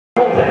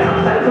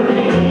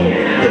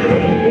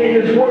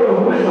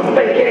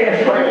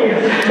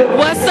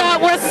What's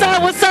up, what's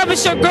up, what's up?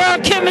 It's your girl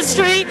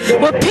Chemistry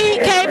with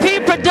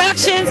PKP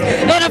Productions,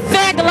 in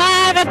effect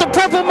live at the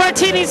Purple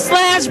Martini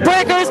 /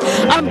 Breakers.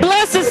 I'm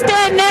blessed to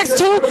stand next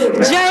to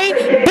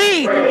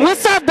JB.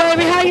 What's up,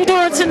 baby? How you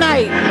doing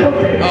tonight?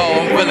 Oh,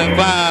 I'm feeling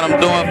fine. I'm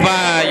doing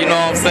fine. You know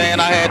what I'm saying?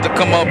 I had to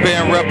come up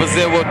here and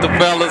represent with the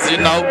fellas, you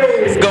know.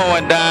 It's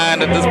going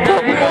down at this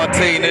Purple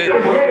Martini.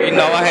 You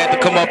know, I had to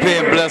come up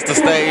here and bless the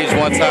stage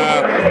one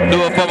time.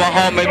 Do it for my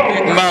homie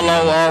Big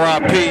Mello,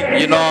 R.I.P.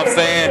 You know what I'm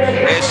saying?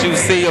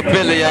 SUC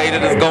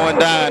affiliated is going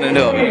down in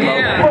here. You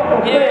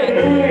know?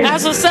 Yeah.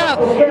 That's what's up.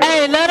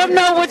 Hey, let them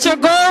know what your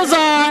goals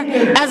are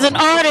as an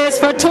artist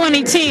for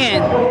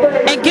 2010.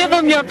 And give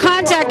them your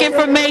contact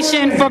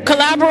information for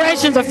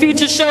collaborations or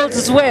future shows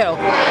as well.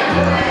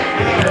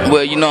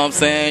 Well, you know what I'm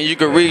saying? You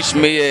can reach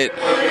me at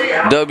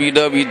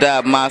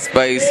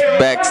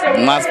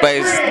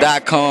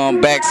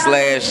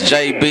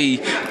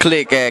www.myspace.com/JB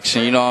click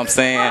action, you know what I'm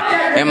saying?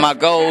 And my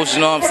goals, you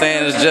know what I'm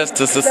saying, is just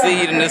to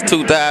succeed in this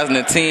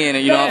 2010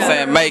 and, you know what I'm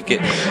saying, make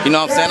it. You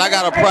know what I'm saying? I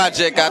got a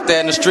project out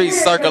there in the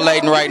streets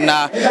circulating right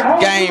now.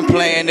 Game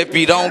plan, if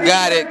you don't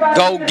got it,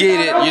 go get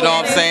it. You know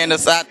what I'm saying?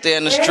 It's out there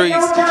in the streets.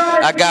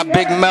 I got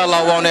Big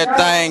Mello on that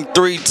thing,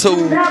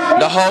 3-2,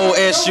 the whole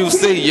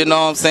SUC, you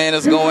know what I'm saying?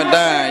 It's going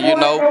down, you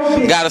know.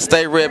 Gotta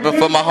stay ripping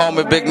for my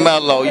homie Big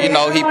Mello. You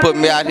know, he put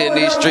me out here in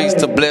these streets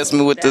to bless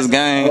me with this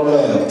game,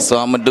 so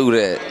I'm gonna do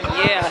that.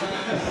 Yeah.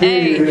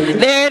 Hey,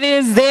 there it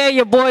is there,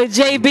 your boy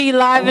JB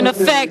live in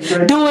effect,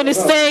 doing his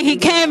thing. He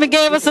came and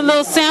gave us a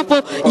little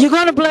sample. You're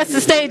going to bless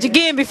the stage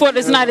again before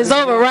this night is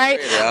over, right?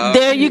 Yeah.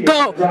 There you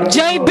go.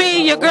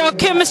 JB, your girl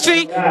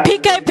Chemistry,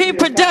 PKP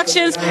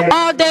Productions,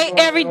 all day,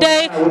 every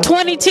day.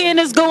 2010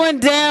 is going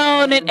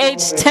down in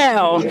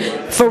H-Town.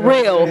 For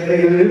real.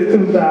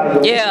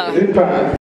 Yeah.